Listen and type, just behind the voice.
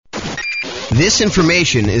This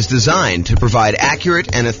information is designed to provide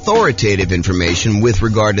accurate and authoritative information with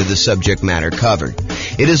regard to the subject matter covered.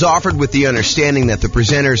 It is offered with the understanding that the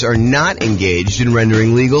presenters are not engaged in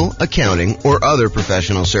rendering legal, accounting, or other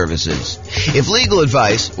professional services. If legal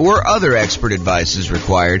advice or other expert advice is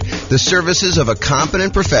required, the services of a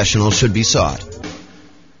competent professional should be sought.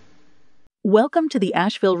 Welcome to the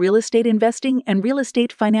Asheville Real Estate Investing and Real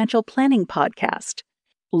Estate Financial Planning Podcast.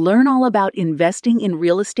 Learn all about investing in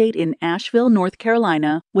real estate in Asheville, North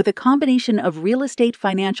Carolina, with a combination of real estate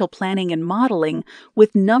financial planning and modeling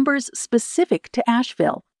with numbers specific to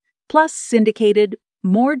Asheville, plus syndicated,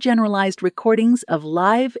 more generalized recordings of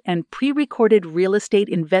live and pre-recorded real estate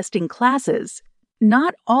investing classes,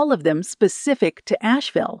 not all of them specific to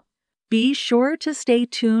Asheville. Be sure to stay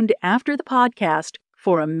tuned after the podcast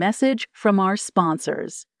for a message from our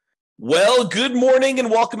sponsors. Well, good morning and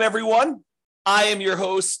welcome, everyone. I am your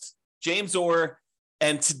host, James Orr,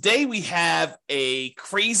 and today we have a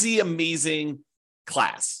crazy, amazing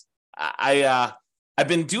class. I've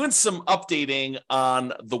been doing some updating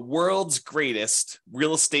on the world's greatest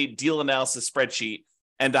real estate deal analysis spreadsheet,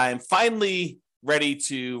 and I am finally ready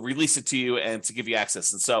to release it to you and to give you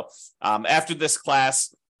access. And so after this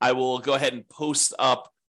class, I will go ahead and post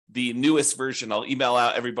up the newest version. I'll email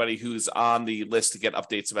out everybody who's on the list to get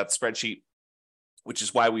updates about the spreadsheet, which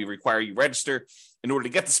is why we require you register in order to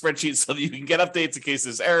get the spreadsheet so that you can get updates in case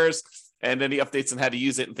there's errors and any updates on how to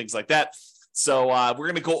use it and things like that. So we're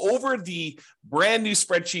going to go over the brand new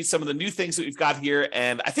spreadsheet, some of the new things that we've got here,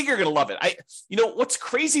 and I think you're going to love it. What's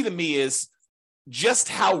crazy to me is just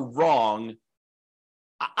how wrong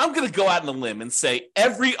I'm going to go out on a limb and say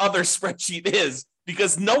every other spreadsheet is,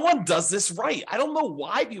 because no one does this right. I don't know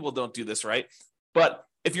why people don't do this right, but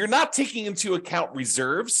if you're not taking into account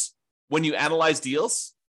reserves when you analyze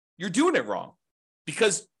deals, you're doing it wrong,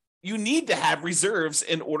 because you need to have reserves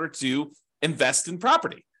in order to invest in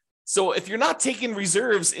property. So if you're not taking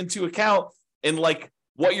reserves into account in like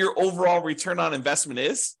what your overall return on investment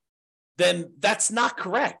is, then that's not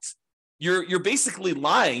correct. You're basically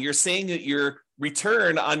lying. You're saying that your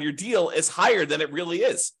return on your deal is higher than it really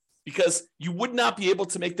is, because you would not be able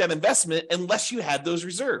to make that investment unless you had those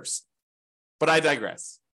reserves. But I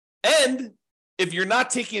digress. And if you're not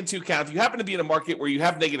taking into account, if you happen to be in a market where you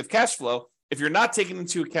have negative cash flow, if you're not taking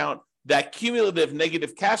into account that cumulative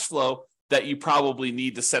negative cash flow that you probably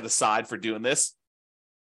need to set aside for doing this,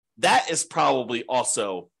 that is probably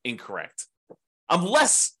also incorrect. I'm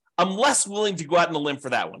less willing to go out on a limb for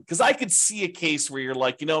that one, because I could see a case where you're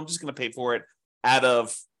like, I'm just going to pay for it out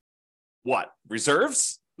of what?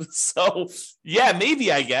 Reserves? So yeah,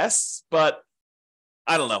 maybe, I guess, but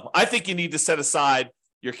I don't know. I think you need to set aside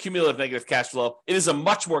your cumulative negative cash flow. It is a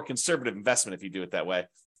much more conservative investment if you do it that way.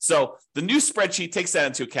 So the new spreadsheet takes that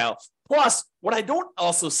into account. Plus, what I don't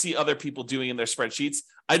also see other people doing in their spreadsheets,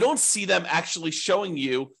 I don't see them actually showing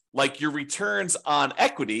you like your returns on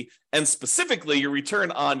equity, and specifically your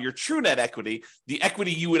return on your true net equity, the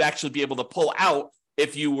equity you would actually be able to pull out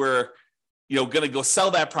if you were, going to go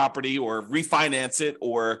sell that property or refinance it,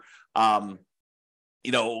 or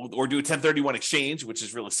or do a 1031 exchange, which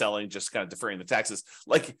is really selling, just kind of deferring the taxes.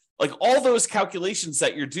 Like all those calculations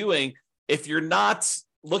that you're doing, if you're not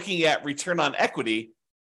looking at return on equity,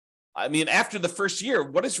 I mean, after the first year,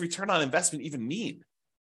 what does return on investment even mean?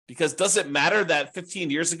 Because does it matter that 15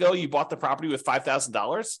 years ago you bought the property with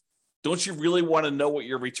 $5,000? Don't you really want to know what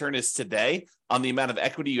your return is today on the amount of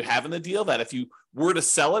equity you have in the deal, that if you were to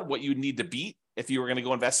sell it, what you would need to beat if you were going to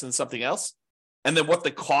go invest in something else? And then what the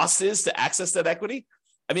cost is to access that equity?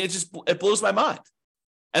 I mean, it blows my mind.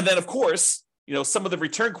 And then, of course, some of the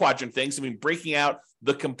return quadrant things, breaking out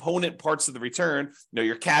the component parts of the return,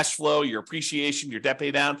 your cash flow, your appreciation, your debt pay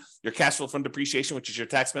down, your cash flow from depreciation, which is your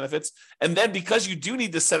tax benefits. And then because you do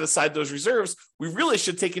need to set aside those reserves, we really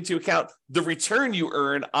should take into account the return you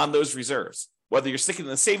earn on those reserves, whether you're sticking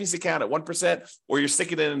in a savings account at 1% or you're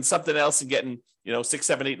sticking it in something else and getting, 6,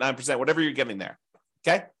 7, 8, 9%, whatever you're getting there.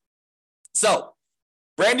 Okay. So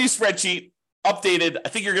brand new spreadsheet, updated. I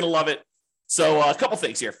think you're going to love it. So a couple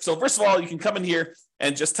things here. So first of all, you can come in here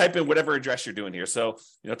and just type in whatever address you're doing here. So,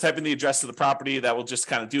 type in the address of the property. That will just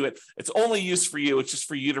kind of do it. It's only used for you. It's just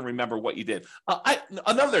for you to remember what you did.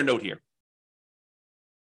 Another note here.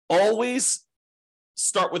 Always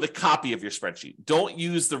start with a copy of your spreadsheet. Don't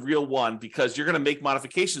use the real one, because you're going to make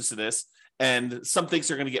modifications to this, and some things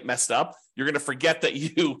are going to get messed up. You're going to forget that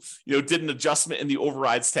you did an adjustment in the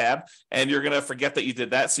overrides tab, and you're going to forget that you did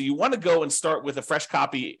that. So you want to go and start with a fresh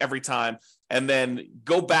copy every time, and then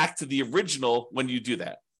go back to the original when you do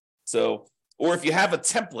that. So Or if you have a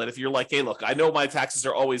template, if you're like, hey, look, I know my taxes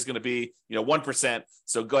are always going to be, 1%.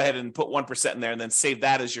 So go ahead and put 1% in there and then save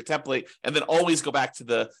that as your template. And then always go back to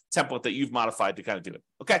the template that you've modified to kind of do it.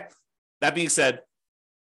 Okay. That being said,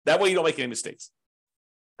 that way you don't make any mistakes.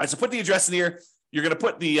 All right. So put the address in here. You're going to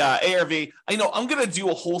put the ARV. I know I'm going to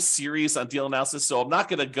do a whole series on deal analysis. So I'm not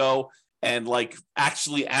going to go and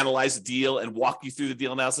actually analyze a deal and walk you through the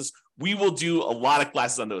deal analysis. We will do a lot of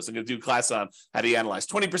classes on those. I'm going to do a class on how do you analyze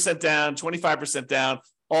 20% down, 25% down,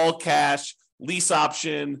 all cash, lease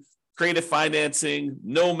option, creative financing,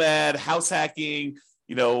 nomad, house hacking,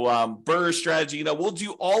 BRRRR strategy. We'll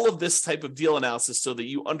do all of this type of deal analysis so that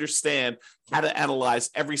you understand how to analyze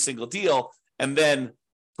every single deal. And then,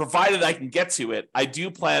 provided I can get to it, I do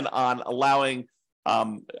plan on allowing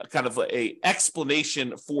kind of a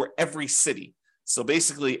explanation for every city. So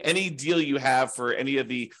basically, any deal you have for any of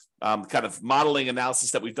the kind of modeling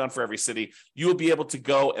analysis that we've done for every city, you will be able to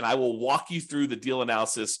go and I will walk you through the deal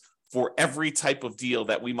analysis for every type of deal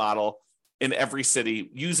that we model in every city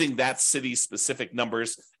using that city's specific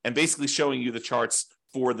numbers and basically showing you the charts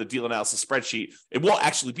for the deal analysis spreadsheet. It won't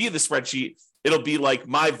actually be the spreadsheet. It'll be like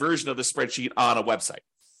my version of the spreadsheet on a website.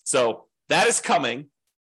 So that is coming.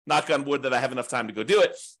 Knock on wood that I have enough time to go do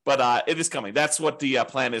it, but it is coming. That's what the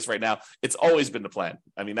plan is right now. It's always been the plan.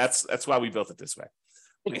 I mean, that's why we built it this way.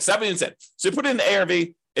 Okay, so that being said, so you put it in the ARV.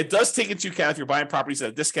 It does take into account if you're buying properties at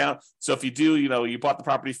a discount. So if you do, you bought the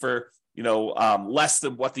property for less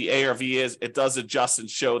than what the ARV is, it does adjust and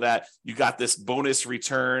show that you got this bonus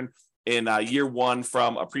return in year one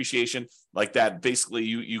from appreciation, like that. Basically,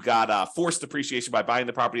 you got forced appreciation by buying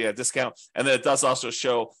the property at a discount, and then it does also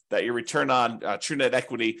show that your return on true net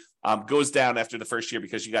equity goes down after the first year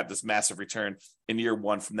because you got this massive return in year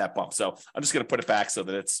one from that bump. So I'm just going to put it back so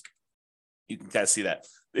that you can kind of see that.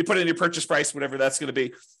 They put in your purchase price, whatever that's going to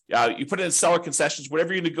be. You put in seller concessions,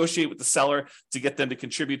 whatever you negotiate with the seller to get them to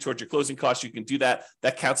contribute towards your closing costs, you can do that.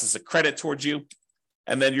 That counts as a credit towards you.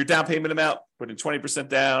 And then your down payment amount, put in 20%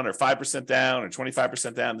 down or 5% down or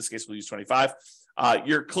 25% down. In this case, we'll use 25.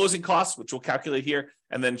 Your closing costs, which we'll calculate here,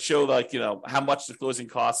 and then show how much the closing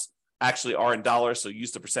costs actually are in dollars. So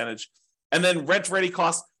use the percentage. And then rent ready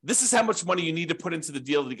costs. This is how much money you need to put into the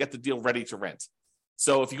deal to get the deal ready to rent.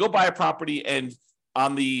 So if you go buy a property and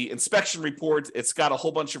on the inspection report, it's got a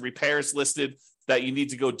whole bunch of repairs listed that you need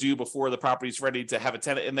to go do before the property is ready to have a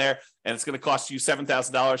tenant in there, and it's going to cost you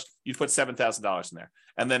 $7,000, you put $7,000 in there.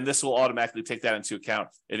 And then this will automatically take that into account.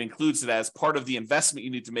 It includes it as part of the investment you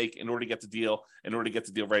need to make in order to get the deal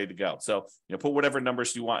ready to go. So put whatever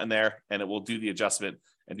numbers you want in there, and it will do the adjustment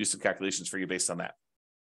and do some calculations for you based on that.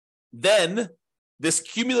 Then this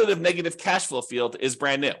cumulative negative cash flow field is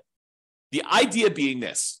brand new. The idea being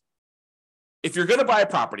this: if you're going to buy a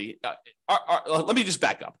property, let me just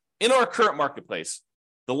back up. In our current marketplace,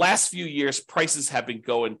 the last few years, prices have been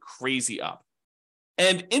going crazy up,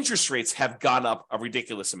 and interest rates have gone up a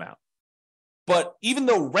ridiculous amount. But even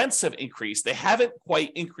though rents have increased, they haven't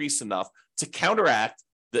quite increased enough to counteract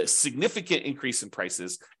the significant increase in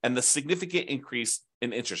prices and the significant increase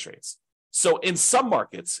in interest rates. So in some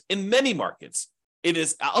markets, in many markets,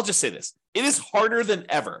 I'll just say this, it is harder than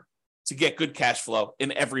ever to get good cash flow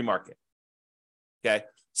in every market. Okay.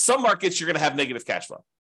 Some markets you're going to have negative cash flow,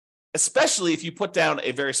 especially if you put down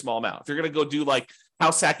a very small amount. If you're going to go do like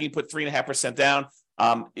house hacking, put 3.5% down,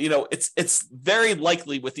 it's very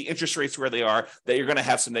likely with the interest rates where they are that you're going to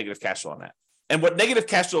have some negative cash flow on that. And what negative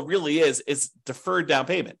cash flow really is deferred down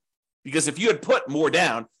payment. Because if you had put more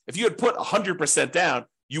down, if you had put 100% down,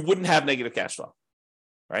 you wouldn't have negative cash flow,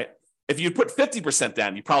 right? If you put 50%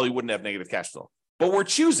 down, you probably wouldn't have negative cash flow. But we're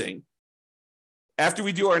choosing, after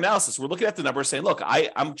we do our analysis, we're looking at the numbers saying, look,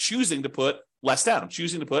 I'm choosing to put less down. I'm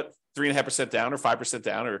choosing to put 3.5% down or 5%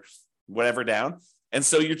 down or whatever down. And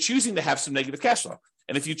so you're choosing to have some negative cash flow.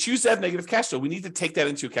 And if you choose to have negative cash flow, we need to take that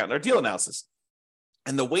into account in our deal analysis.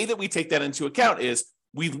 And the way that we take that into account is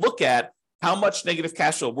we look at how much negative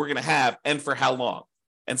cash flow we're going to have and for how long.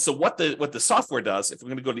 And so what the software does, if we're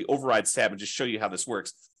going to go to the overrides tab and just show you how this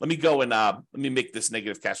works, let me go and let me make this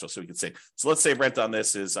negative cash flow so we can see. So let's say rent on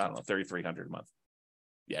this is, $3,300 a month.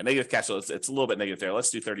 Yeah, negative cash flow, it's a little bit negative there. Let's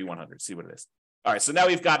do $3,100, see what it is. All right, so now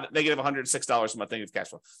we've got negative $106 a month negative cash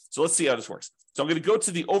flow. So let's see how this works. So I'm going to go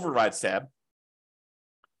to the overrides tab.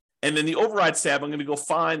 And in the overrides tab, I'm going to go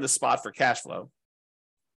find the spot for cash flow,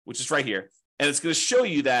 which is right here. And it's going to show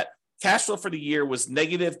you that cash flow for the year was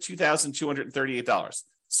negative $2,238.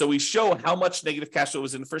 So we show how much negative cash flow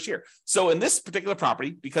was in the first year. So in this particular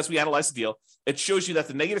property, because we analyzed the deal, it shows you that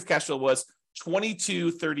the negative cash flow was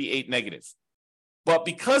 $2,238 negative. But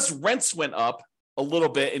because rents went up a little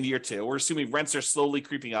bit in year 2. We're assuming rents are slowly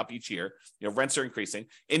creeping up each year. Rents are increasing.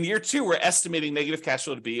 In year 2, we're estimating negative cash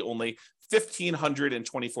flow to be only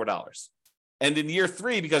 $1,524. And in year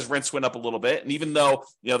 3, because rents went up a little bit, and even though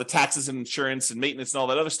the taxes and insurance and maintenance and all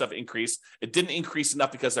that other stuff increased, it didn't increase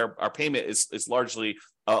enough because our payment is largely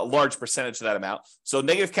a large percentage of that amount. So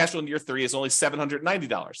negative cash flow in year 3 is only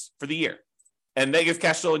 $790 for the year. And negative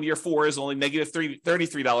cash flow in year 4 is only negative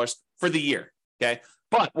 $33 for the year. Okay.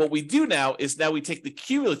 But what we do now is we take the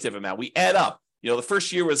cumulative amount. We add up. The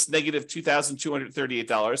first year was negative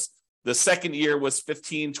 $2,238. The second year was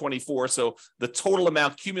 $1,524. So the total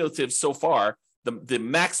amount cumulative so far, the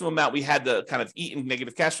maximum amount we had to kind of eat in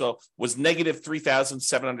negative cash flow was negative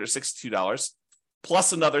 $3,762,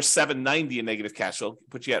 plus another $790 in negative cash flow,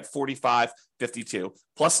 put you at $4,552,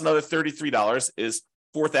 plus another $33 is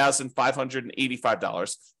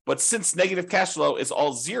 $4,585. But since negative cash flow is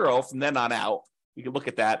all zero from then on out, we can look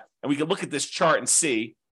at that, and we can look at this chart and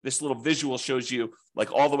see this little visual shows you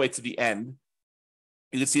like all the way to the end.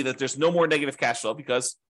 You can see that there's no more negative cash flow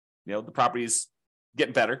because the property's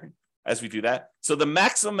getting better as we do that. So the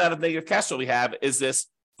maximum amount of negative cash flow we have is this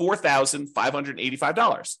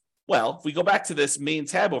 $4,585. Well, if we go back to this main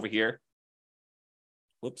tab over here,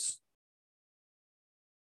 whoops.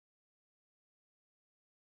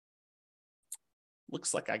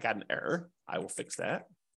 Looks like I got an error. I will fix that.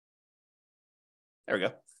 There we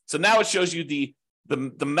go. So now it shows you the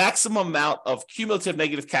maximum amount of cumulative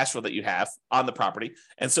negative cash flow that you have on the property.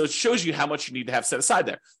 And so it shows you how much you need to have set aside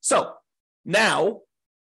there. So now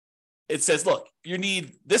it says, look, you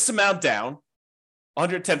need this amount down,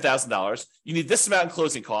 $110,000. You need this amount in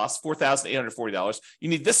closing costs, $4,840. You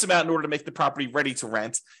need this amount in order to make the property ready to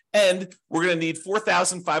rent. And we're going to need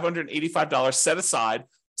 $4,585 set aside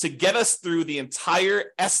to get us through the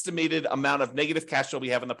entire estimated amount of negative cash flow we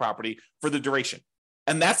have in the property for the duration.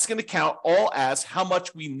 And that's going to count all as how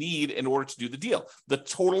much we need in order to do the deal. The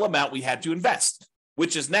total amount we had to invest,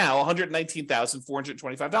 which is now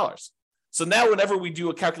 $119,425. So now whenever we do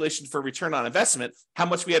a calculation for return on investment, how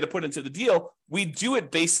much we had to put into the deal, we do it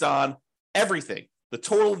based on everything: the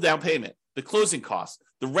total down payment, the closing costs,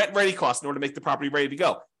 the rent ready costs in order to make the property ready to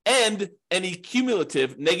go, and any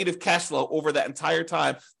cumulative negative cash flow over that entire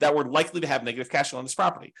time that we're likely to have negative cash flow on this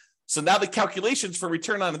property. So now the calculations for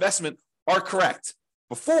return on investment are correct.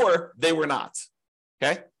 Before, they were not.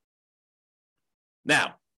 Okay?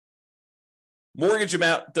 Now, mortgage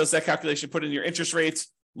amount does that calculation, put in your interest rates,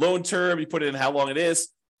 loan term, you put in how long it is.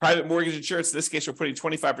 Private mortgage insurance, in this case, we're putting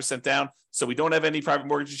 25% down, so we don't have any private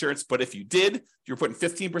mortgage insurance. But if you did, you're putting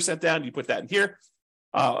 15% down, you put that in here.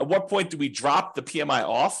 At what point do we drop the PMI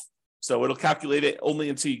off? So it'll calculate it only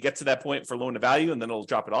until you get to that point for loan to value, and then it'll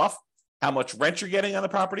drop it off. How much rent you're getting on the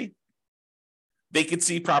property.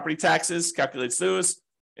 Vacancy, property taxes, calculates those.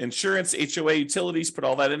 Insurance, HOA, utilities, put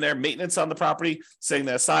all that in there. Maintenance on the property, setting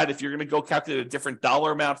that aside. If you're going to go calculate a different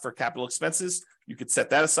dollar amount for capital expenses, you could set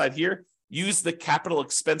that aside here. Use the capital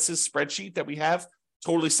expenses spreadsheet that we have,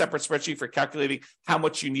 totally separate spreadsheet for calculating how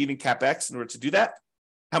much you need in CapEx in order to do that.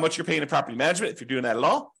 How much you're paying in property management, if you're doing that at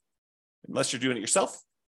all, unless you're doing it yourself.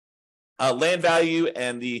 Land value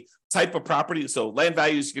and the type of property. So land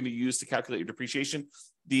value is going to use to calculate your depreciation.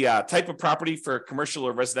 The type of property for commercial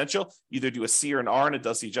or residential, either do a C or an R, and it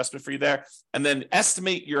does the adjustment for you there. And then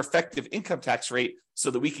estimate your effective income tax rate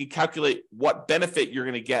so that we can calculate what benefit you're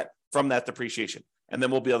going to get from that depreciation. And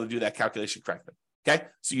then we'll be able to do that calculation correctly. Okay,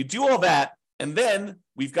 so you do all that, and then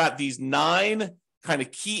we've got these 9 kind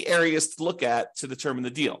of key areas to look at to determine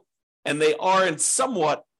the deal. And they are in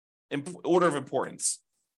somewhat order of importance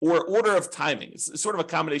or order of timing. It's sort of a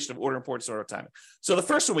combination of order of importance and order of timing. So the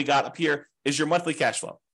first one we got up here is your monthly cash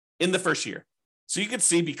flow in the first year. So you can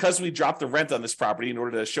see, because we dropped the rent on this property in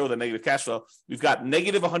order to show the negative cash flow, we've got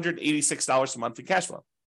negative $186 a month in cash flow.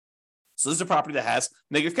 So this is a property that has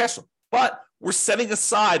negative cash flow. But we're setting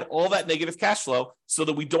aside all that negative cash flow so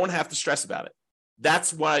that we don't have to stress about it.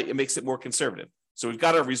 That's why it makes it more conservative. So we've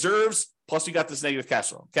got our reserves, plus we got this negative cash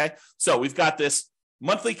flow, okay? So we've got this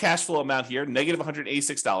monthly cash flow amount here, negative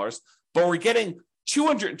 $186, but we're getting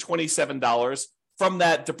 $227 from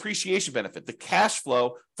that depreciation benefit, the cash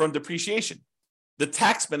flow from depreciation, the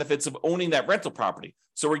tax benefits of owning that rental property.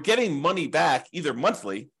 So we're getting money back either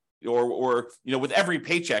monthly or with every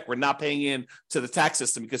paycheck. We're not paying in to the tax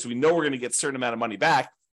system because we know we're going to get a certain amount of money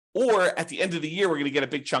back, or at the end of the year, we're going to get a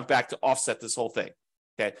big chunk back to offset this whole thing.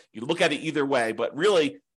 Okay, you look at it either way, but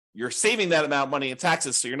really you're saving that amount of money in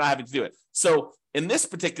taxes, so you're not having to do it. So in this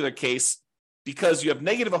particular case, because you have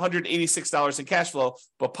negative $186 in cash flow,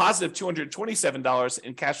 but positive $227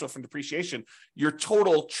 in cash flow from depreciation, your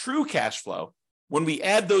total true cash flow, when we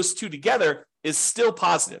add those two together, is still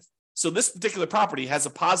positive. So this particular property has a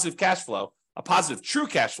positive cash flow, a positive true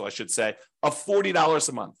cash flow, I should say, of $40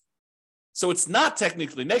 a month. So it's not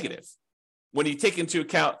technically negative when you take into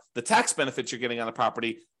account the tax benefits you're getting on the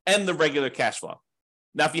property and the regular cash flow.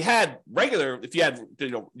 Now, if you had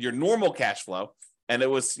your normal cash flow and it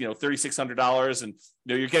was $3,600 and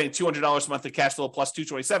you're getting $200 a month of cash flow plus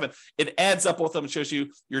 $227, it adds up both of them and shows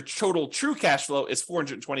you your total true cash flow is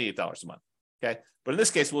 $428 a month. Okay, but in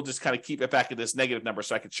this case, we'll just kind of keep it back at this negative number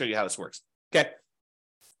so I can show you how this works. Okay,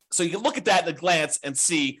 so you can look at that at a glance and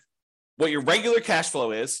see what your regular cash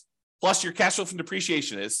flow is, plus your cash flow from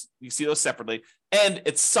depreciation is. You see those separately, and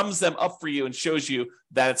it sums them up for you and shows you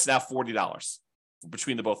that it's now $40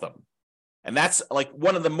 between the both of them. And that's like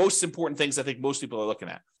one of the most important things I think most people are looking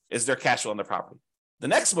at is their cash flow on their property. The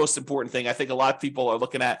next most important thing I think a lot of people are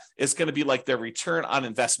looking at is going to be like their return on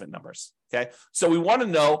investment numbers. Okay, so we want to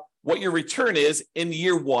know what your return is in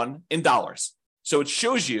year one in dollars. So it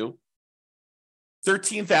shows you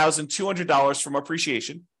 $13,200 from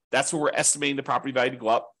appreciation. That's where we're estimating the property value to go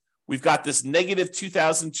up. We've got this negative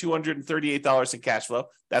 $2,238 in cash flow.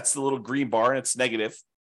 That's the little green bar, and it's negative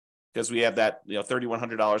because we have that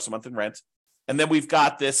 $3,100 a month in rent. And then we've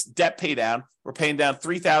got this debt pay down. We're paying down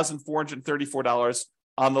 $3,434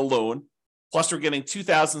 on the loan, plus we're getting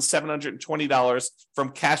 $2,720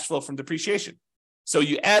 from cash flow from depreciation. So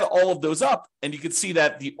you add all of those up, and you can see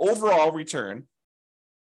that the overall return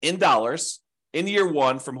in dollars in year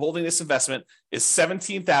one from holding this investment is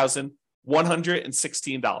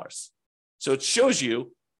 $17,116. So it shows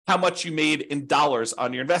you how much you made in dollars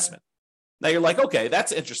on your investment. Now you're like, okay,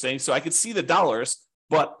 that's interesting. So I could see the dollars,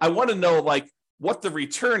 but I want to know what the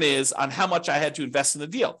return is on how much I had to invest in the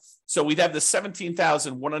deal. So we'd have the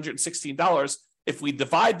 $17,116. If we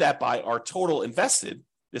divide that by our total invested,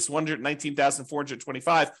 this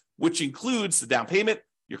 $119,425, which includes the down payment,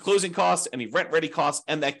 your closing costs, any rent-ready costs,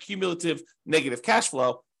 and that cumulative negative cash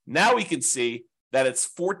flow, now we can see that it's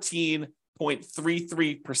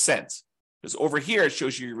 14.33%. Because over here, it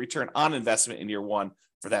shows you your return on investment in year one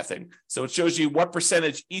for that thing. So it shows you what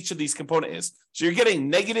percentage each of these component is. So you're getting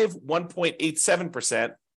negative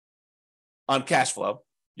 1.87% on cash flow.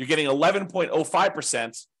 You're getting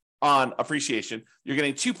 11.05% on appreciation. You're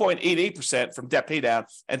getting 2.88% from debt pay down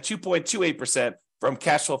and 2.28% from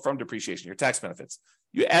cash flow from depreciation, your tax benefits.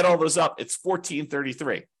 You add all those up, it's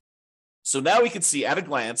 1433. So now we can see at a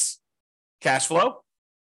glance, cash flow,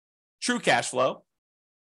 true cash flow,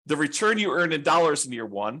 the return you earn in dollars in year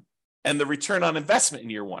one, and the return on investment in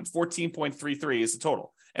year one, 14.33 is the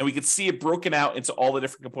total. And we can see it broken out into all the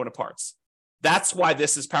different component parts. That's why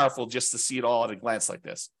this is powerful, just to see it all at a glance like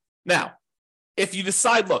this. Now, if you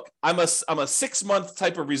decide, look, I'm a 6-month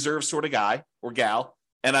type of reserve sort of guy or gal,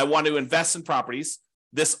 and I want to invest in properties,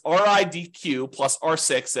 this RIDQ plus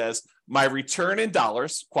R6 says my return in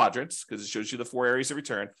dollars, quadrants, because it shows you the 4 areas of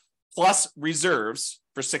return, plus reserves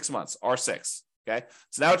for 6 months, R6. Okay,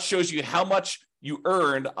 so now it shows you how much you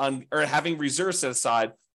earned on or having reserves set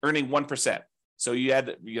aside, earning 1%. So you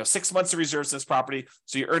had 6 months of reserves in this property,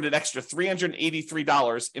 so you earned an extra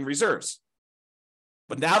 $383 in reserves.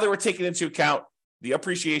 But now that we're taking into account the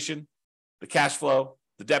appreciation, the cash flow,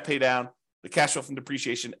 the debt pay down, the cash flow from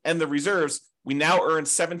depreciation, and the reserves, we now earn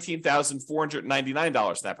 $17,499 in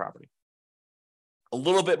that property. A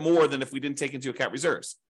little bit more than if we didn't take into account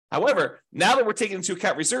reserves. However, now that we're taking into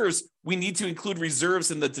account reserves, we need to include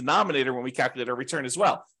reserves in the denominator when we calculate our return as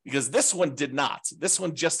well, because this one did not. This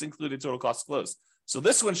one just included total cost of close. So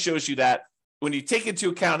this one shows you that when you take into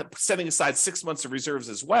account setting aside 6 months of reserves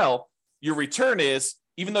as well, your return is,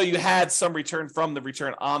 even though you had some return from the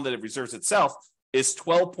return on the reserves itself, is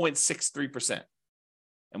 12.63%.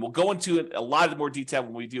 And we'll go into a lot more detail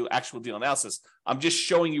when we do actual deal analysis. I'm just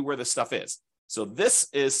showing you where this stuff is. So this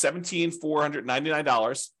is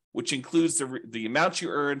 $17,499, which includes the amount you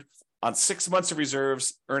earned on 6 months of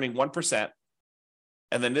reserves, earning 1%.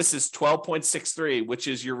 And then this is 12.63, which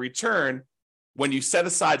is your return when you set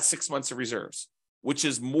aside 6 months of reserves, which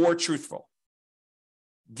is more truthful.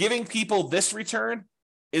 Giving people this return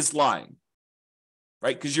is lying,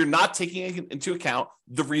 right? Because you're not taking into account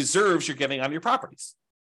the reserves you're getting on your properties.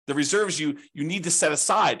 The reserves you need to set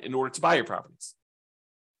aside in order to buy your properties.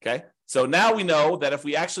 Okay? So now we know that if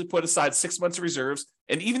we actually put aside 6 months of reserves,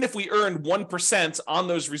 and even if we earn 1% on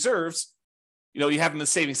those reserves, you have in the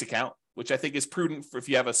savings account, which I think is prudent for if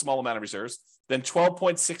you have a small amount of reserves, then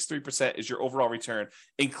 12.63% is your overall return,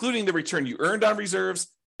 including the return you earned on reserves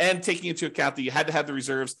and taking into account that you had to have the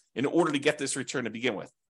reserves in order to get this return to begin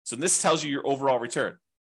with. So this tells you your overall return.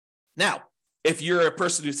 Now, if you're a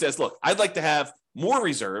person who says, look, I'd like to have more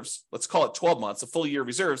reserves, let's call it 12 months, a full year of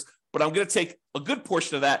reserves, but I'm going to take a good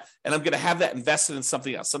portion of that and I'm going to have that invested in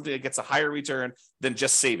something else, something that gets a higher return than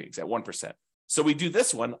just savings at 1%. So we do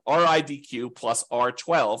this one, RIDQ plus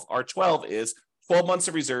R12. R12 is 12 months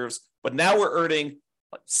of reserves, but now we're earning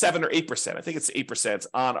 7 or 8%. I think it's 8%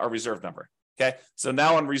 on our reserve number. Okay. So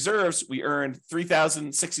now on reserves, we earned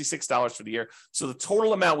 $3,066 for the year. So the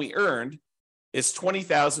total amount we earned is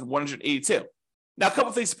 $20,182. Now, a couple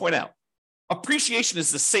of things to point out. Appreciation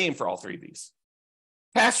is the same for all three of these.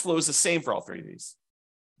 Cash flow is the same for all three of these.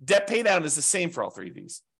 Debt pay down is the same for all three of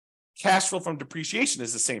these. Cash flow from depreciation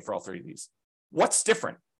is the same for all three of these. What's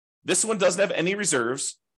different? This one doesn't have any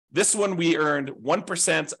reserves. This one we earned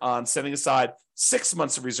 1% on setting aside 6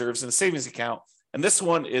 months of reserves in a savings account. And this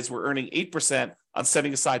one is we're earning 8% on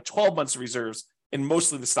setting aside 12 months of reserves in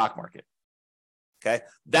mostly the stock market. Okay,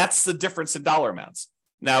 that's the difference in dollar amounts.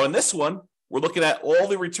 Now in this one, we're looking at all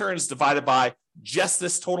the returns divided by just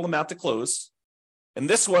this total amount to close. And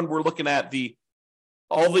this one, we're looking at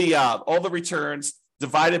all the returns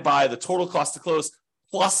divided by the total cost to close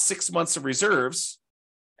plus 6 months of reserves.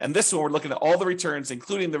 And this one, we're looking at all the returns,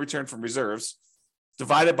 including the return from reserves,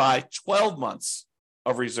 divided by 12 months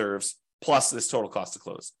of reserves plus this total cost to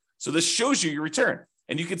close. So this shows you your return.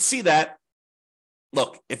 And you can see that,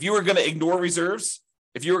 look, if you were going to ignore reserves,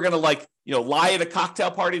 if you were going to lie at a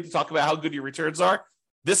cocktail party to talk about how good your returns are,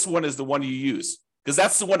 this one is the one you use because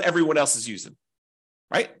that's the one everyone else is using,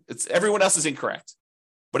 right? Everyone else is incorrect.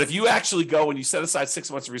 But if you actually go and you set aside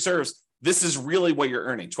 6 months of reserves, this is really what you're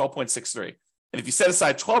earning, 12.63. And if you set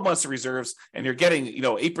aside 12 months of reserves and you're getting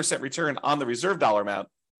 8% return on the reserve dollar amount,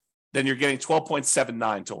 then you're getting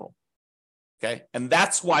 12.79 total. Okay. And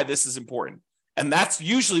that's why this is important. And that's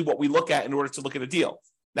usually what we look at in order to look at a deal.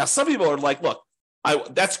 Now, some people are like, look,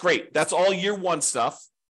 that's great. That's all year one stuff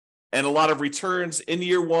and a lot of returns in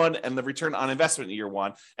year one and the return on investment in year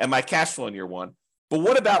one and my cash flow in year one. But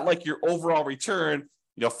what about like your overall return,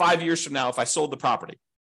 5 years from now, if I sold the property?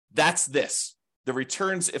 That's the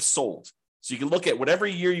returns if sold. So you can look at whatever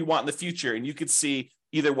year you want in the future and you could see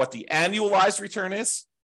either what the annualized return is,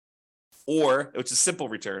 or which is simple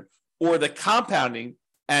return, or the compounding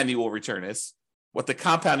annual return is, what the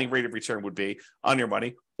compounding rate of return would be on your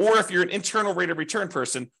money. Or if you're an internal rate of return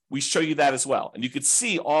person, we show you that as well. And you could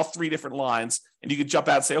see all three different lines and you could jump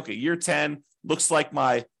out and say, okay, year 10 looks like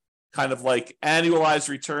my kind of like annualized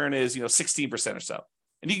return is, 16% or so.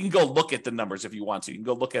 And you can go look at the numbers if you want to. You can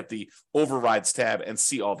go look at the overrides tab and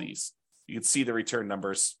see all these. You can see the return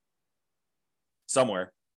numbers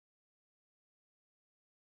somewhere.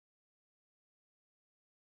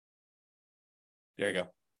 There you go.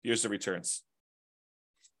 Here's the returns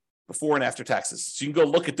before and after taxes. So you can go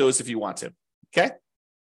look at those if you want to, okay?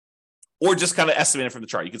 Or just kind of estimate it from the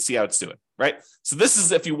chart. You can see how it's doing, right? So this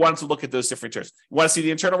is if you wanted to look at those different returns. You want to see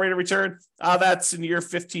the internal rate of return? That's in year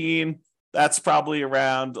 15. That's probably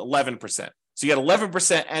around 11%. So you got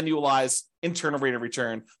 11% annualized internal rate of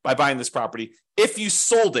return by buying this property. If you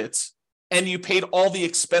sold it and you paid all the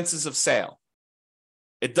expenses of sale,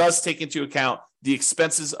 it does take into account the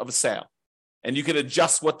expenses of a sale. And you can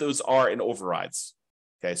adjust what those are in overrides.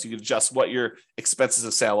 Okay, so you can adjust what your expenses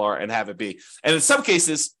of sale are and have it be. And in some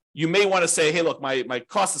cases, you may want to say, hey, look, my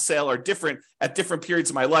costs of sale are different at different periods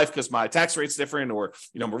of my life because my tax rate's different, or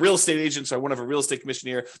I'm a real estate agent, so I won't have a real estate commission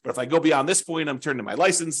here. But if I go beyond this point, I'm turning my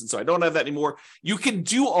license, and so I don't have that anymore. You can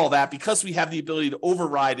do all that because we have the ability to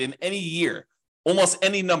override in any year, almost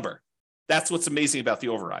any number. That's what's amazing about the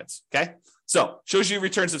overrides. Okay, so shows you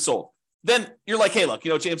returns if sold. Then you're like, hey, look,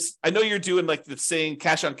 James, I know you're doing like the saying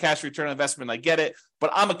cash on cash return on investment. I get it,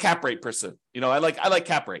 but I'm a cap rate person. I like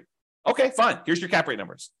cap rate. Okay, fine. Here's your cap rate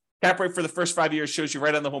numbers. Cap rate for the first 5 years shows you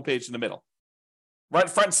right on the homepage in the middle, right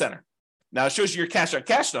front and center. Now it shows you your cash on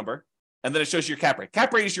cash number, and then it shows you your cap rate.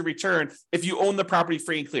 Cap rate is your return if you own the property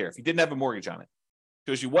free and clear, if you didn't have a mortgage on it.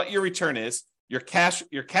 It shows you what your return is, your cash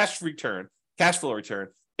return, cash flow return,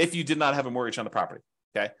 if you did not have a mortgage on the property.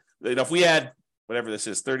 Okay. If we had whatever this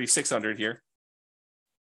is, 3,600 here,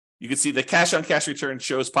 you can see the cash on cash return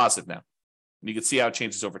shows positive now. And you can see how it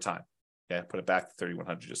changes over time. Okay, put it back to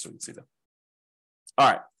 3,100 just so we can see that. All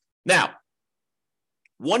right. Now,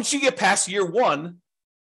 once you get past year one,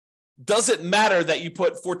 does it matter that you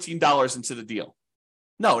put $14 into the deal?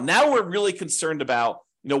 No, now we're really concerned about,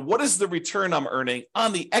 what is the return I'm earning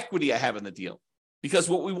on the equity I have in the deal? Because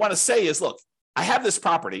what we want to say is, look, I have this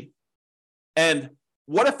property, and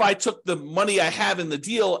what if I took the money I have in the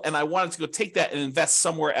deal and I wanted to go take that and invest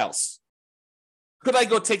somewhere else? Could I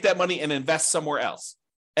go take that money and invest somewhere else?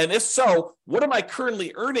 And if so, what am I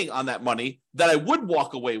currently earning on that money that I would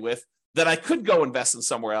walk away with that I could go invest in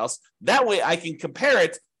somewhere else? That way I can compare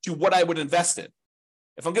it to what I would invest in.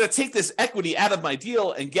 If I'm going to take this equity out of my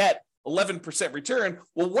deal and get 11% return,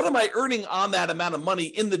 well, what am I earning on that amount of money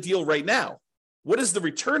in the deal right now? What is the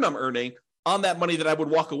return I'm earning on that money that I would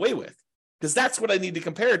walk away with? Because that's what I need to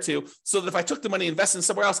compare it to, so that if I took the money and invested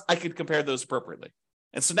somewhere else, I could compare those appropriately.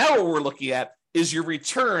 And so now what we're looking at is your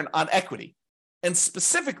return on equity. And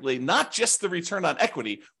specifically, not just the return on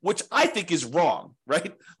equity, which I think is wrong,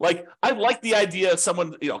 right? Like, I like the idea of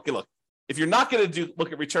someone, okay, look, if you're not going to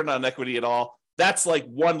look at return on equity at all, that's like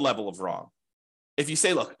one level of wrong. If you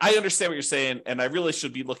say, look, I understand what you're saying, and I really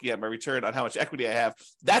should be looking at my return on how much equity I have,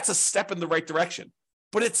 that's a step in the right direction.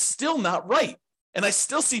 But it's still not right. And I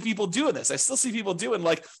still see people doing this. I still see people doing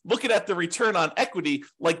like looking at the return on equity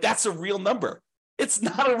like that's a real number. It's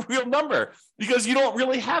not a real number because you don't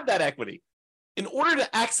really have that equity. In order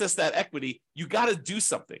to access that equity, you got to do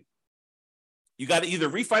something. You got to either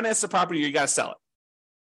refinance the property or you got to sell it.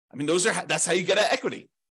 I mean, that's how you get at equity.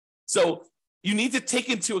 So you need to take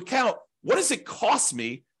into account, what does it cost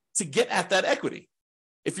me to get at that equity?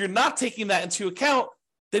 If you're not taking that into account,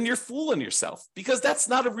 then you're fooling yourself because that's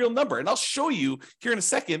not a real number. And I'll show you here in a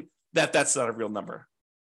second that that's not a real number.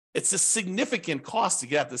 It's a significant cost to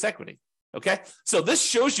get at this equity. Okay. So this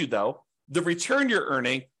shows you, though, the return you're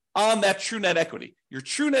earning on that true net equity. Your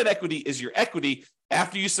true net equity is your equity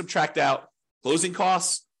after you subtract out closing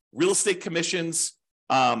costs, real estate commissions,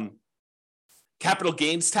 capital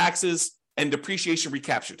gains taxes, and depreciation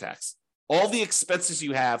recapture tax. All the expenses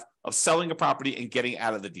you have of selling a property and getting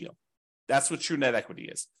out of the deal. That's what true net equity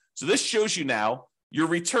is. So this shows you now your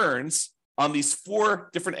returns on these 4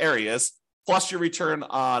 different areas, plus your return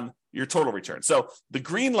on your total return. So the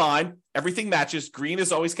green line, everything matches. Green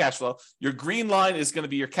is always cash flow. Your green line is going to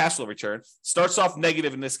be your cash flow return. Starts off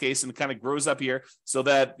negative in this case and kind of grows up here so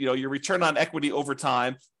that your return on equity over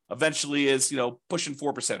time eventually is pushing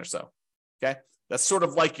 4% or so. Okay, that's sort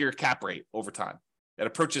of like your cap rate over time. That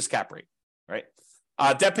approaches cap rate, right?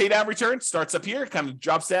 Debt pay down return starts up here, kind of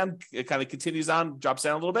drops down, it kind of continues on, drops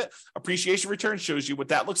down a little bit. Appreciation return shows you what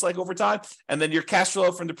that looks like over time. And then your cash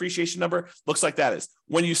flow from depreciation number looks like that is.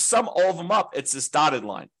 When you sum all of them up, it's this dotted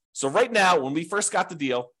line. So right now, when we first got the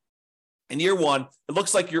deal, in year 1, it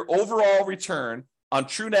looks like your overall return on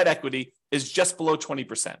true net equity is just below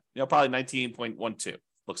 20%, probably 19.12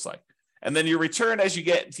 looks like. And then your return as you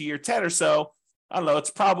get to year 10 or so, I don't know, it's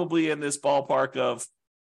probably in this ballpark of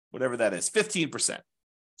whatever that is, 15%.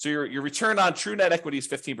 So your return on true net equity is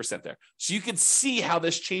 15% there. So you can see how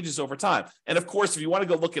this changes over time. And of course, if you want to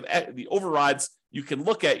go look at the overrides, you can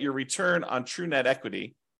look at your return on true net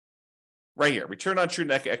equity right here, return on true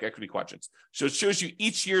net equity quadrants. So it shows you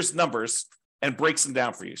each year's numbers and breaks them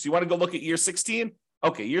down for you. So you want to go look at year 16?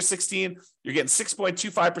 Okay, year 16, you're getting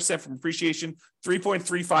 6.25% from appreciation,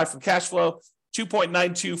 3.35 from cash flow,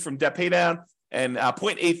 2.92 from debt pay down, and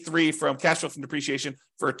 0.83 from cash flow from depreciation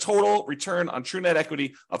for a total return on true net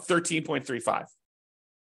equity of 13.35.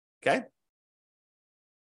 Okay?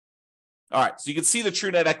 All right, so you can see the true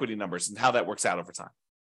net equity numbers and how that works out over time.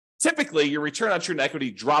 Typically, your return on true net equity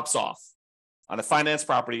drops off. On a finance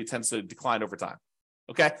property, it tends to decline over time.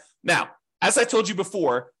 Okay? Now, as I told you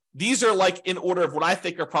before, these are like in order of what I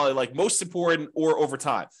think are probably like most important or over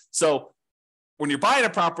time. So when you're buying a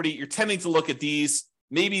property, you're tending to look at these,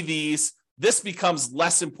 maybe these. This becomes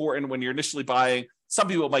less important when you're initially buying. Some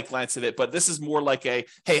people might glance at it, but this is more like hey,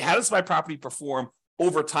 how does my property perform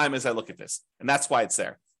over time as I look at this? And that's why it's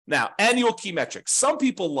there. Now, annual key metrics. Some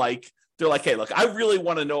people they're like, hey, look, I really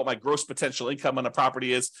want to know what my gross potential income on a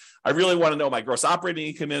property is. I really want to know what my gross operating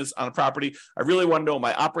income is on a property. I really want to know what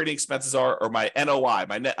my operating expenses are or my NOI,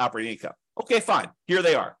 my net operating income. Okay, fine. Here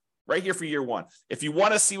they are, right here for year 1. If you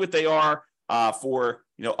want to see what they are for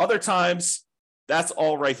other times, that's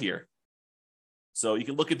all right here. So you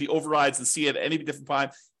can look at the overrides and see it at any different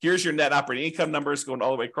time. Here's your net operating income numbers going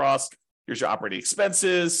all the way across. Here's your operating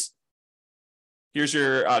expenses. Here's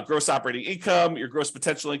your gross operating income, your gross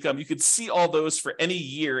potential income. You could see all those for any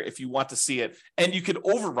year if you want to see it, and you could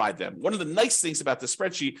override them. One of the nice things about this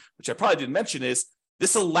spreadsheet, which I probably didn't mention, is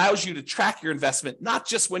this allows you to track your investment, not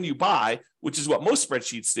just when you buy, which is what most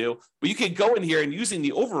spreadsheets do, but you can go in here and using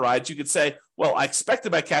the overrides, you could say, well, I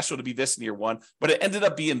expected my cash flow to be this in year 1, but it ended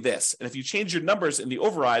up being this. And if you change your numbers in the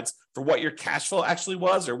overrides for what your cash flow actually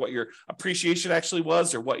was, or what your appreciation actually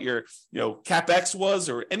was, or what your CapEx was,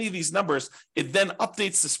 or any of these numbers, it then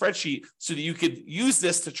updates the spreadsheet so that you could use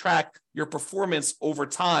this to track your performance over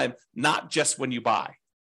time, not just when you buy.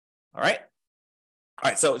 All right. All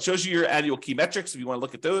right, so it shows you your annual key metrics if you want to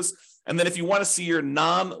look at those. And then if you want to see your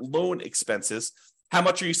non-loan expenses, how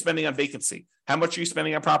much are you spending on vacancy? How much are you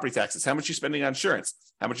spending on property taxes? How much are you spending on insurance?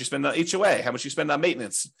 How much are you spending on HOA? How much are you spending on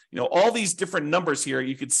maintenance? All these different numbers here,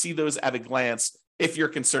 you could see those at a glance if you're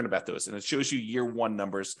concerned about those. And it shows you year one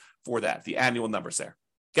numbers for that, the annual numbers there.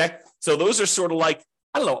 Okay. So those are sort of like,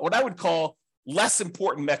 I don't know, what I would call less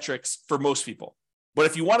important metrics for most people. But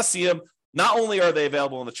if you want to see them, not only are they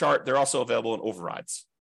available in the chart, they're also available in overrides.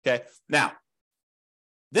 Okay. Now,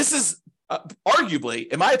 this is arguably,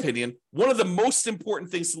 in my opinion, one of the most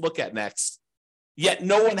important things to look at next, yet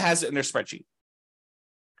no one has it in their spreadsheet.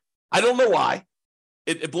 I don't know why.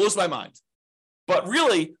 It blows my mind. But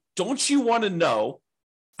really, don't you want to know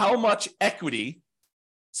how much equity,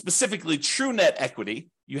 specifically true net equity,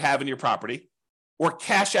 you have in your property, or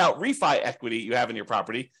cash out refi equity you have in your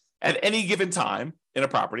property at any given time in a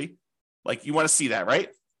property? Like, you want to see that, right?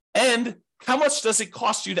 And how much does it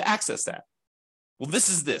cost you to access that? Well, this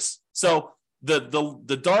is this. So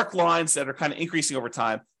the dark lines that are kind of increasing over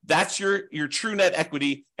time, that's your true net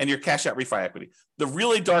equity and your cash out refi equity. The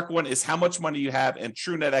really dark one is how much money you have in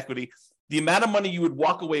true net equity, the amount of money you would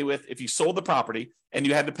walk away with if you sold the property and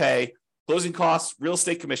you had to pay closing costs, real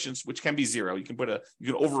estate commissions, which can be zero. You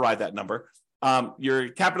can override that number. Your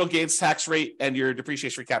capital gains tax rate and your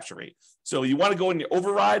depreciation recapture rate. So you want to go in your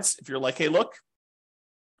overrides. If you're like, hey, look,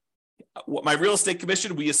 what my real estate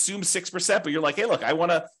commission, we assume 6%, but you're like, hey, look, I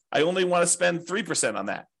only want to spend 3% on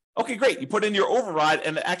that. Okay, great. You put in your override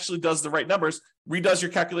and it actually does the right numbers, redoes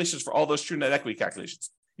your calculations for all those true net equity calculations.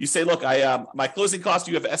 You say, look, my closing costs,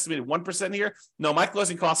 you have estimated 1% here. No, my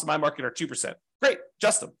closing costs in my market are 2%. Great,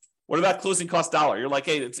 adjust them. What about closing cost dollar? You're like,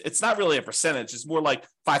 hey, it's not really a percentage. It's more like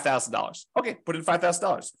 $5,000. Okay, put in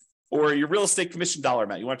 $5,000. Or your real estate commission dollar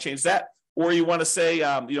amount. You want to change that? Or you want to say,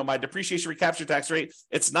 my depreciation recapture tax rate,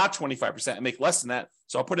 it's not 25%. I make less than that,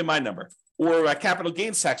 so I'll put in my number. Or a capital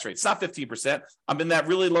gains tax rate, it's not 15%. I'm in that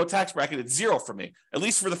really low tax bracket. It's zero for me, at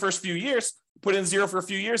least for the first few years. Put in zero for a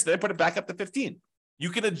few years, then put it back up to 15. You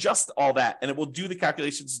can adjust all that, and it will do the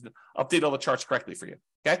calculations and update all the charts correctly for you.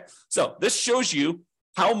 Okay, so this shows you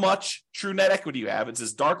how much true net equity you have. It's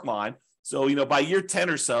this dark line. So, by year 10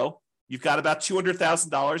 or so, you've got about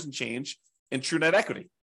 $200,000 and change in true net equity.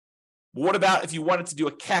 But what about if you wanted to do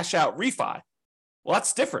a cash out refi? Well,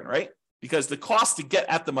 that's different, right? Because the cost to get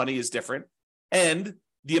at the money is different. And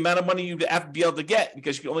the amount of money you have to be able to get,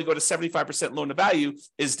 because you can only go to 75% loan to value,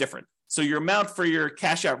 is different. So your amount for your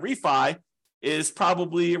cash out refi is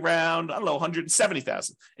probably around,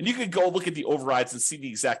 $170,000. And you could go look at the overrides and see the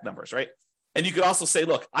exact numbers, right? And you could also say,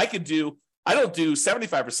 look, I don't do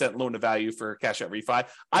 75% loan to value for cash out refi.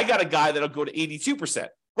 I got a guy that'll go to 82%.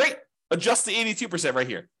 Great. Adjust to 82% right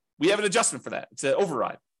here. We have an adjustment for that. It's an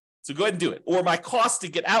override. So go ahead and do it. Or my cost to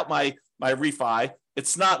get out my refi,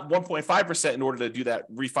 it's not 1.5% in order to do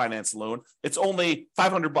that refinance loan. It's only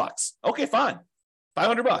 $500. Okay, fine.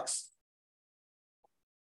 $500.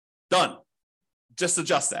 Done. Just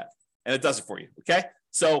adjust that. And it does it for you. Okay.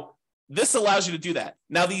 So this allows you to do that.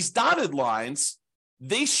 Now, these dotted lines,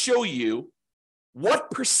 they show you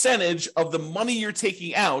what percentage of the money you're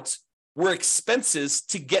taking out were expenses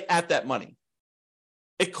to get at that money.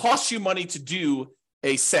 It costs you money to do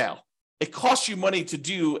a sale. It costs you money to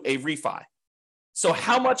do a refi. So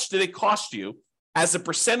how much did it cost you as a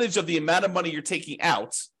percentage of the amount of money you're taking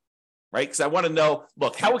out, right? Because I want to know,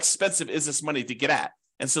 look, how expensive is this money to get at?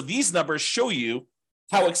 And so these numbers show you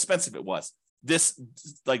how expensive it was. This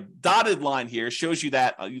like dotted line here shows you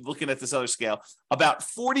that, you're looking at this other scale, about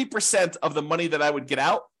 40% of the money that I would get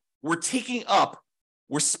out were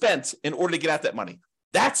spent in order to get at that money.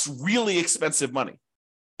 That's really expensive money.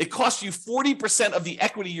 It costs you 40% of the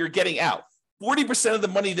equity you're getting out. 40% of the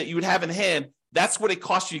money that you would have in hand, that's what it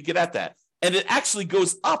costs you to get at that. And it actually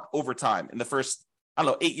goes up over time in the first,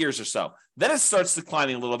 8 years or so. Then it starts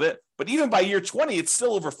declining a little bit. But even by year 20, it's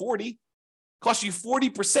still over 40. It costs you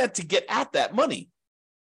 40% to get at that money.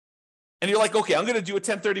 And you're like, okay, I'm going to do a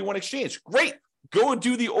 1031 exchange. Great. Go and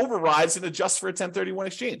do the overrides and adjust for a 1031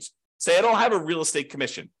 exchange. Say, I don't have a real estate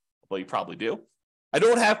commission. Well, you probably do. I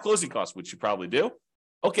don't have closing costs, which you probably do.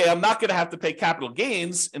 Okay, I'm not going to have to pay capital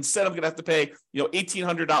gains. Instead, I'm going to have to pay,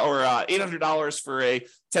 $1,800 or $800 for a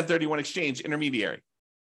 1031 exchange intermediary.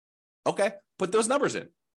 Okay, put those numbers in.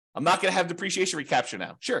 I'm not going to have depreciation recapture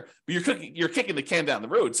now. Sure, but you're kicking the can down the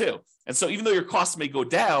road too. And so even though your costs may go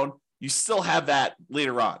down, you still have that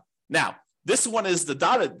later on. Now, this one is the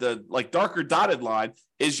darker dotted line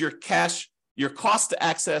is your cost to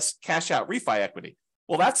access cash out refi equity.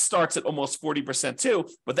 Well, that starts at almost 40% too,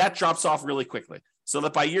 but that drops off really quickly. So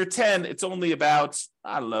that by year 10, it's only about,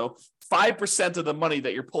 5% of the money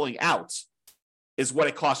that you're pulling out is what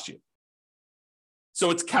it costs you. So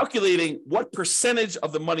it's calculating what percentage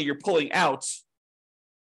of the money you're pulling out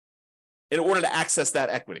in order to access that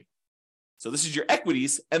equity. So this is your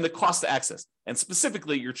equities and the cost to access, and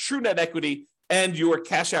specifically your true net equity and your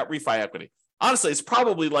cash out refi equity. honestly, it's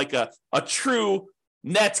probably like a true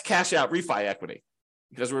net cash out refi equity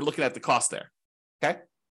because we're looking at the cost there. Okay.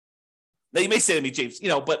 Now you may say to me, James,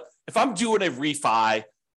 but if I'm doing a refi,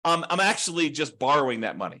 I'm actually just borrowing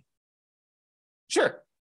that money. Sure.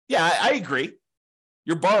 Yeah, I agree.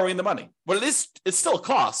 You're borrowing the money, but it's still a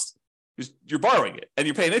cost because you're borrowing it and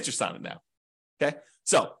you're paying interest on it now. Okay.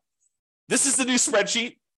 So this is the new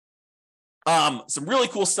spreadsheet. Some really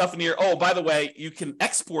cool stuff in here. Oh, by the way, you can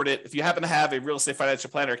export it if you happen to have a real estate financial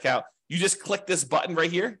planner account. You just click this button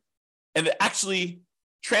right here, and it actually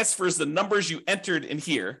transfers the numbers you entered in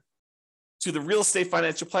here to the real estate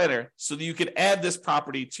financial planner so that you can add this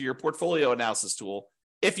property to your portfolio analysis tool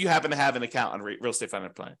if you happen to have an account on real estate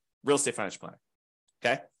financial planner.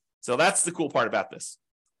 Okay, so that's the cool part about this.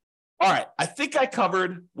 All right, I think I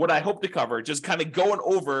covered what I hope to cover, just kind of going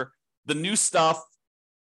over the new stuff,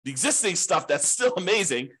 the existing stuff that's still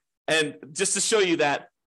amazing, and just to show you that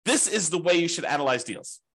this is the way you should analyze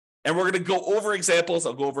deals. And we're going to go over examples.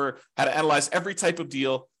 I'll go over how to analyze every type of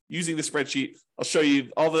deal using the spreadsheet. I'll show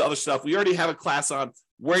you all the other stuff. We already have a class on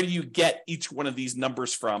where do you get each one of these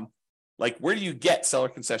numbers from? Like, where do you get seller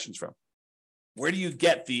concessions from? Where do you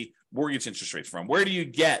get the mortgage interest rates from? Where do you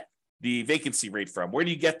get the vacancy rate from? Where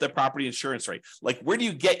do you get the property insurance rate? Like, where do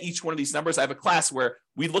you get each one of these numbers? I have a class where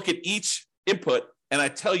we look at each input and I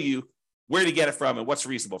tell you where to get it from and what's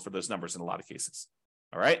reasonable for those numbers in a lot of cases.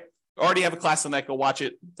 All right. I already have a class on that. Go watch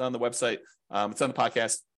it. It's on the website. It's on the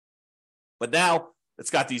podcast. But now it's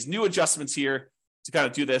got these new adjustments here to kind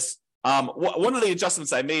of do this. One of the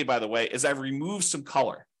adjustments I made, by the way, is I've removed some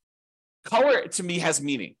color. Color to me has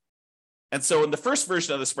meaning. And so in the first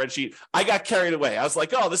version of the spreadsheet, I got carried away. I was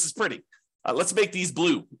like, oh, this is pretty. Let's make these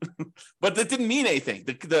blue. But that didn't mean anything.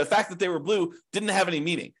 The fact that they were blue didn't have any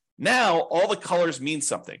meaning. Now all the colors mean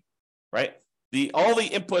something, right? All the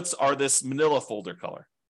inputs are this manila folder color,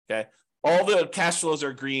 okay? All the cash flows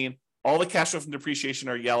are green. All the cash flow from depreciation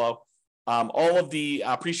are yellow. All of the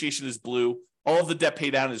appreciation is blue. All of the debt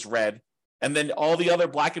pay down is red. And then all the other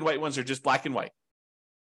black and white ones are just black and white,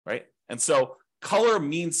 right? And so color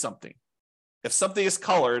means something. If something is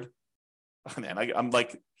colored, oh man,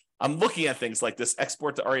 I'm looking at things like this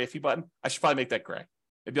export to REFE button. I should probably make that gray.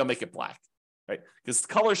 Maybe I'll make it black, right? Because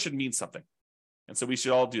color should mean something. And so we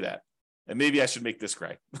should all do that. And maybe I should make this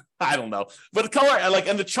gray. I don't know. But the color,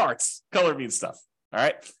 and the charts, color means stuff. All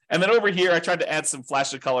right. And then over here, I tried to add some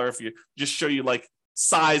flash of color if you just show you like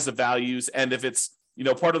size of values. And if it's,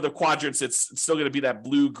 part of the quadrants, it's still going to be that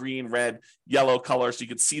blue, green, red, yellow color. So you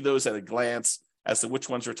can see those at a glance as to which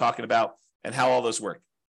ones we're talking about and how all those work.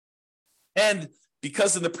 And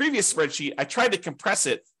because in the previous spreadsheet, I tried to compress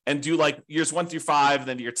it and do like years 1 through 5,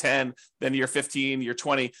 then year 10, then year 15, year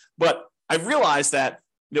 20. But I realized that,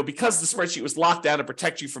 because the spreadsheet was locked down to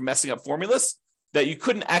protect you from messing up formulas, that you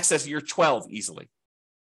couldn't access year 12 easily.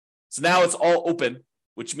 So now it's all open,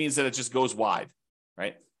 which means that it just goes wide,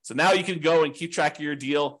 right? So now you can go and keep track of your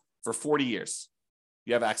deal for 40 years.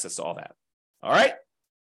 You have access to all that. All right.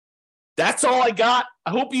 That's all I got. I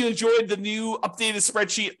hope you enjoyed the new updated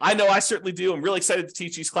spreadsheet. I know I certainly do. I'm really excited to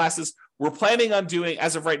teach these classes. We're planning on doing,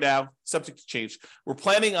 as of right now, subject to change, we're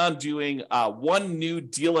planning on doing one new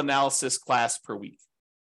deal analysis class per week.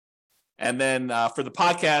 And then for the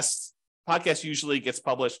podcast usually gets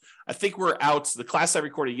published. I think we're out. The class I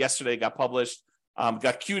recorded yesterday got published,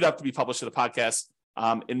 got queued up to be published to the podcast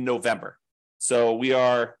in November. So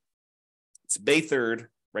it's May 3rd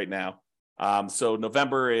right now. So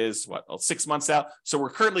November is 6 months out. So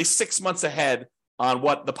we're currently 6 months ahead on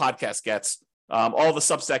what the podcast gets. All the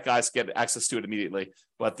Substack guys get access to it immediately,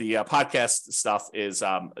 but the podcast stuff is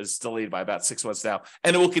delayed by about 6 months now,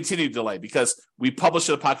 and it will continue to delay because we publish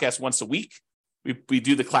the podcast once a week. We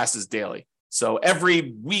do the classes daily. So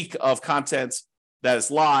every week of content that is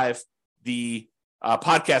live, the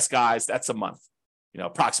podcast guys, that's a month,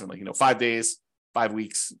 approximately, 5 days, 5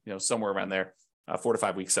 weeks, somewhere around there. 4 to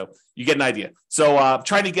 5 weeks. So you get an idea. So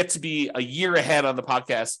trying to get to be a year ahead on the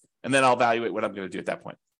podcast, and then I'll evaluate what I'm going to do at that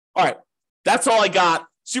point. All right. That's all I got.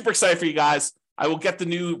 Super excited for you guys. I will get the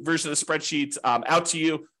new version of the spreadsheet out to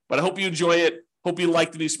you, but I hope you enjoy it. Hope you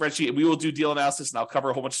like the new spreadsheet, and we will do deal analysis, and I'll cover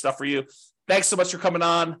a whole bunch of stuff for you. Thanks so much for coming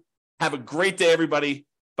on. Have a great day, everybody.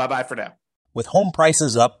 Bye-bye for now. With home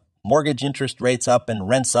prices up, mortgage interest rates up, and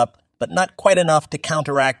rents up, but not quite enough to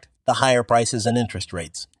counteract the higher prices and interest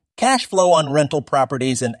rates, cash flow on rental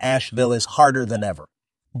properties in Asheville is harder than ever.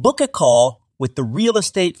 Book a call with the Real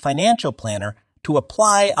Estate Financial Planner to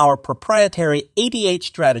apply our proprietary 88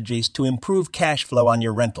 strategies to improve cash flow on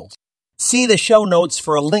your rentals. See the show notes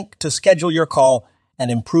for a link to schedule your call and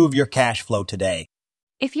improve your cash flow today.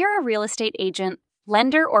 If you're a real estate agent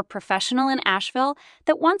lender, or professional in Asheville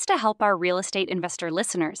that wants to help our real estate investor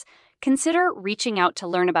listeners, consider reaching out to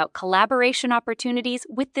learn about collaboration opportunities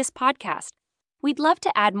with this podcast. We'd love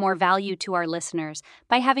to add more value to our listeners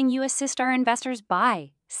by having you assist our investors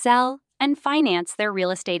buy, sell, and finance their real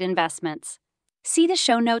estate investments. See the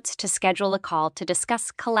show notes to schedule a call to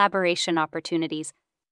discuss collaboration opportunities